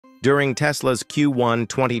During Tesla's Q1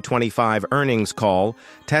 2025 earnings call,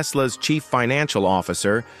 Tesla's chief financial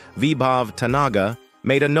officer, Vaibhav Tanaga,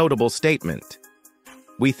 made a notable statement.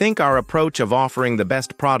 "We think our approach of offering the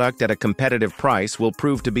best product at a competitive price will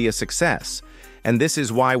prove to be a success, and this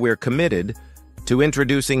is why we're committed to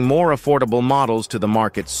introducing more affordable models to the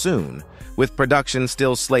market soon, with production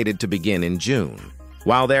still slated to begin in June."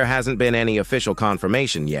 While there hasn't been any official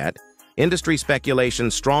confirmation yet, industry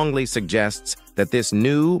speculation strongly suggests that this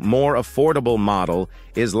new, more affordable model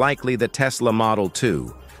is likely the Tesla Model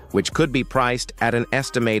 2, which could be priced at an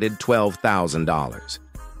estimated $12,000.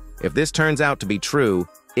 If this turns out to be true,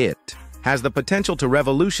 it has the potential to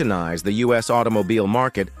revolutionize the U.S. automobile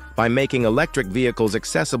market by making electric vehicles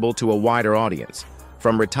accessible to a wider audience,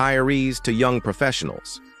 from retirees to young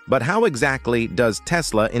professionals. But how exactly does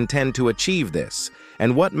Tesla intend to achieve this,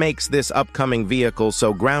 and what makes this upcoming vehicle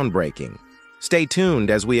so groundbreaking? Stay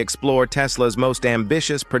tuned as we explore Tesla's most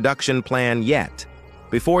ambitious production plan yet.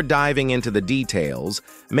 Before diving into the details,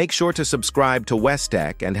 make sure to subscribe to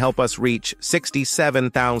Westech and help us reach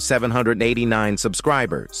 67,789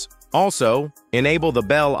 subscribers. Also, enable the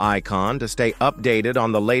bell icon to stay updated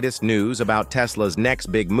on the latest news about Tesla's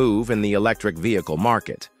next big move in the electric vehicle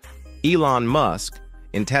market. Elon Musk,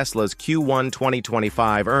 in Tesla's Q1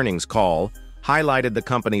 2025 earnings call, highlighted the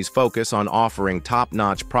company's focus on offering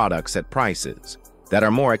top-notch products at prices that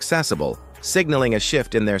are more accessible, signaling a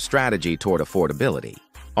shift in their strategy toward affordability.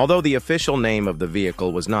 Although the official name of the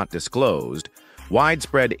vehicle was not disclosed,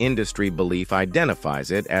 widespread industry belief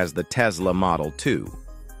identifies it as the Tesla Model 2.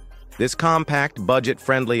 This compact,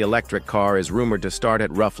 budget-friendly electric car is rumored to start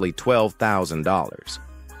at roughly $12,000.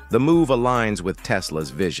 The move aligns with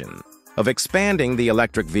Tesla's vision of expanding the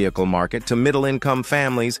electric vehicle market to middle-income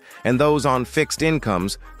families and those on fixed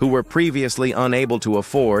incomes who were previously unable to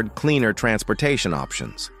afford cleaner transportation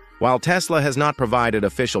options. While Tesla has not provided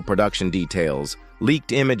official production details,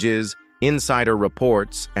 leaked images, insider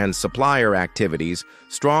reports, and supplier activities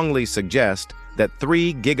strongly suggest that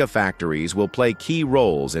 3 gigafactories will play key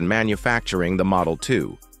roles in manufacturing the Model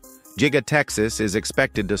 2. Giga Texas is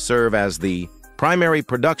expected to serve as the primary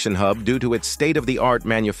production hub due to its state-of-the-art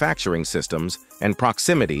manufacturing systems and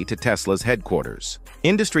proximity to Tesla's headquarters.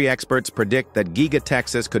 Industry experts predict that Giga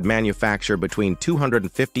Texas could manufacture between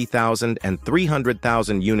 250,000 and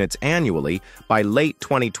 300,000 units annually by late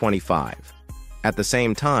 2025. At the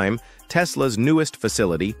same time, Tesla's newest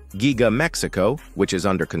facility, Giga Mexico, which is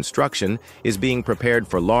under construction, is being prepared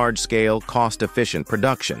for large-scale, cost-efficient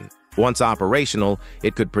production. Once operational,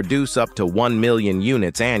 it could produce up to 1 million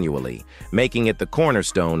units annually, making it the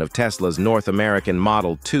cornerstone of Tesla's North American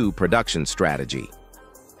Model 2 production strategy.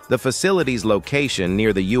 The facility's location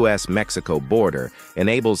near the U.S.-Mexico border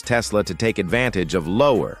enables Tesla to take advantage of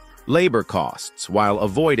lower labor costs while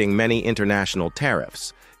avoiding many international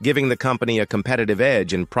tariffs, giving the company a competitive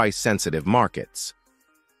edge in price-sensitive markets.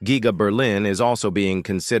 Giga Berlin is also being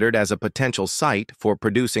considered as a potential site for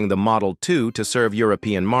producing the Model 2 to serve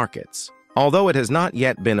European markets. Although it has not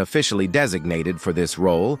yet been officially designated for this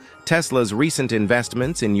role, Tesla's recent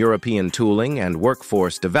investments in European tooling and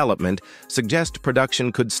workforce development suggest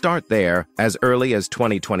production could start there as early as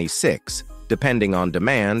 2026, depending on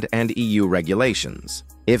demand and EU regulations.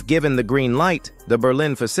 If given the green light, the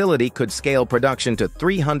Berlin facility could scale production to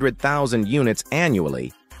 300,000 units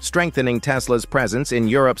annually, strengthening Tesla's presence in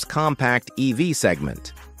Europe's compact EV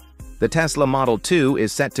segment. The Tesla Model 2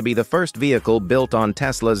 is set to be the first vehicle built on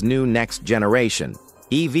Tesla's new next-generation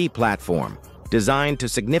EV platform, designed to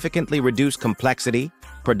significantly reduce complexity,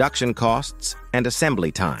 production costs, and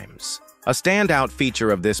assembly times. A standout feature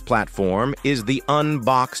of this platform is the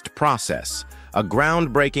unboxed process, a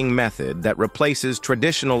groundbreaking method that replaces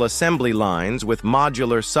traditional assembly lines with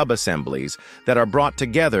modular subassemblies that are brought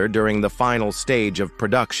together during the final stage of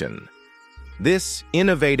production. This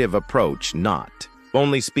innovative approach not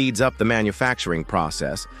only speeds up the manufacturing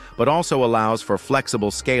process, but also allows for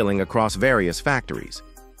flexible scaling across various factories.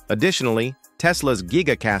 Additionally, Tesla's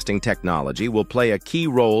gigacasting technology will play a key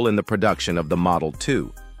role in the production of the Model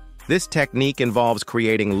 2. This technique involves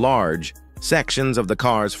creating large sections of the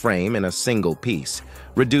car's frame in a single piece,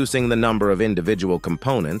 reducing the number of individual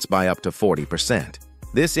components by up to 40%.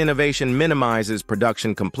 This innovation minimizes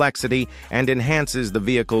production complexity and enhances the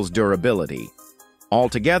vehicle's durability.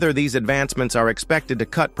 Altogether, these advancements are expected to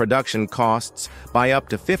cut production costs by up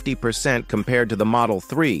to 50% compared to the Model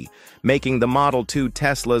 3, making the Model 2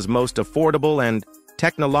 Tesla's most affordable and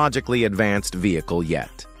technologically advanced vehicle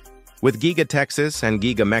yet. With Giga Texas and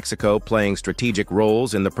Giga Mexico playing strategic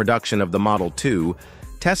roles in the production of the Model 2,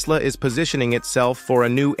 Tesla is positioning itself for a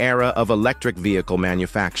new era of electric vehicle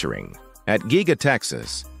manufacturing. At Giga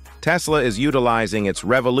Texas, Tesla is utilizing its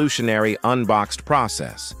revolutionary unboxed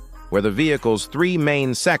process, where the vehicle's three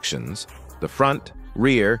main sections, the front,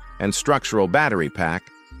 rear, and structural battery pack,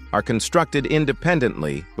 are constructed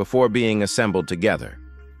independently before being assembled together.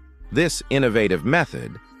 This innovative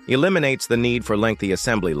method eliminates the need for lengthy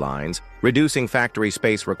assembly lines, reducing factory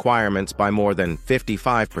space requirements by more than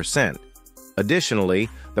 55%. Additionally,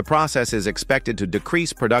 the process is expected to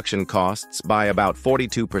decrease production costs by about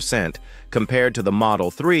 42% compared to the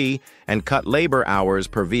Model 3 and cut labor hours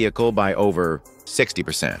per vehicle by over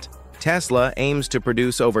 60%. Tesla aims to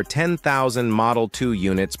produce over 10,000 Model 2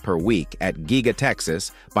 units per week at Giga,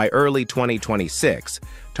 Texas by early 2026,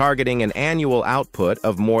 targeting an annual output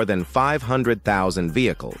of more than 500,000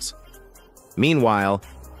 vehicles. Meanwhile,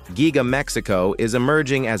 Giga Mexico is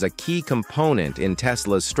emerging as a key component in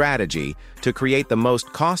Tesla's strategy to create the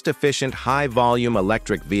most cost-efficient high-volume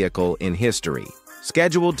electric vehicle in history.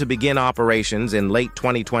 Scheduled to begin operations in late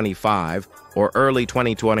 2025 or early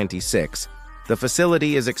 2026, the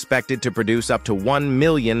facility is expected to produce up to 1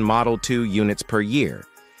 million Model 2 units per year,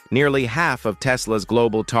 nearly half of Tesla's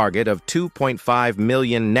global target of 2.5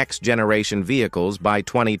 million next-generation vehicles by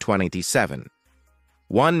 2027.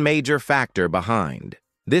 One major factor behind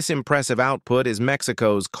this impressive output is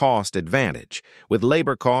Mexico's cost advantage, with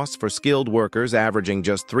labor costs for skilled workers averaging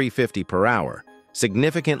just $3.50 per hour,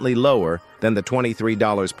 significantly lower than the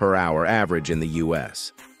 $23 per hour average in the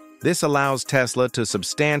U.S. This allows Tesla to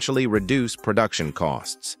substantially reduce production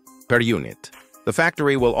costs per unit. The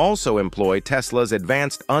factory will also employ Tesla's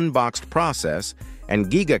advanced unboxed process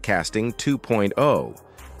and Gigacasting 2.0,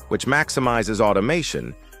 which maximizes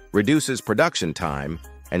automation, reduces production time,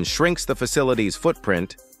 and shrinks the facility's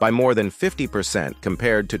footprint by more than 50%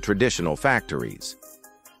 compared to traditional factories.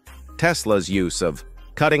 Tesla's use of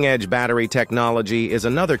cutting-edge battery technology is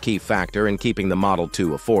another key factor in keeping the Model 2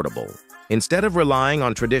 affordable. Instead of relying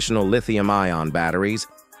on traditional lithium-ion batteries,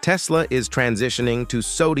 Tesla is transitioning to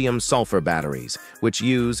sodium-sulfur batteries, which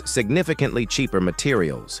use significantly cheaper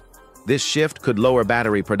materials. This shift could lower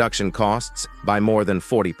battery production costs by more than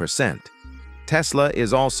 40%. Tesla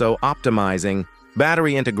is also optimizing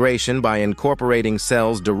battery integration by incorporating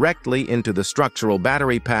cells directly into the structural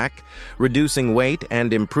battery pack, reducing weight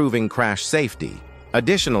and improving crash safety.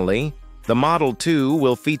 Additionally, the Model 2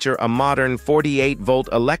 will feature a modern 48-volt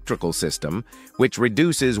electrical system, which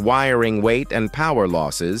reduces wiring weight and power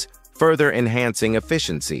losses, further enhancing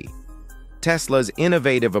efficiency. Tesla's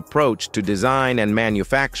innovative approach to design and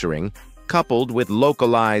manufacturing, coupled with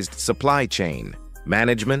localized supply chain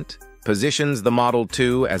management, positions the Model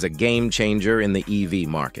 2 as a game-changer in the EV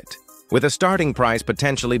market. With a starting price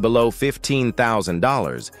potentially below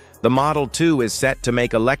 $15,000, the Model 2 is set to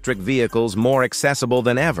make electric vehicles more accessible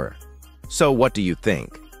than ever. So what do you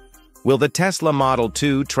think? Will the Tesla Model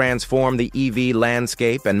 2 transform the EV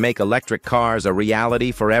landscape and make electric cars a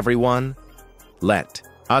reality for everyone? Let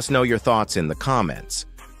us know your thoughts in the comments.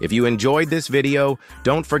 If you enjoyed this video,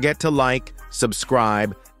 don't forget to like,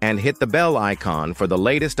 subscribe, and hit the bell icon for the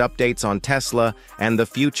latest updates on Tesla and the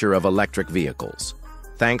future of electric vehicles.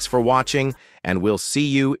 Thanks for watching, and we'll see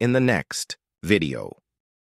you in the next video.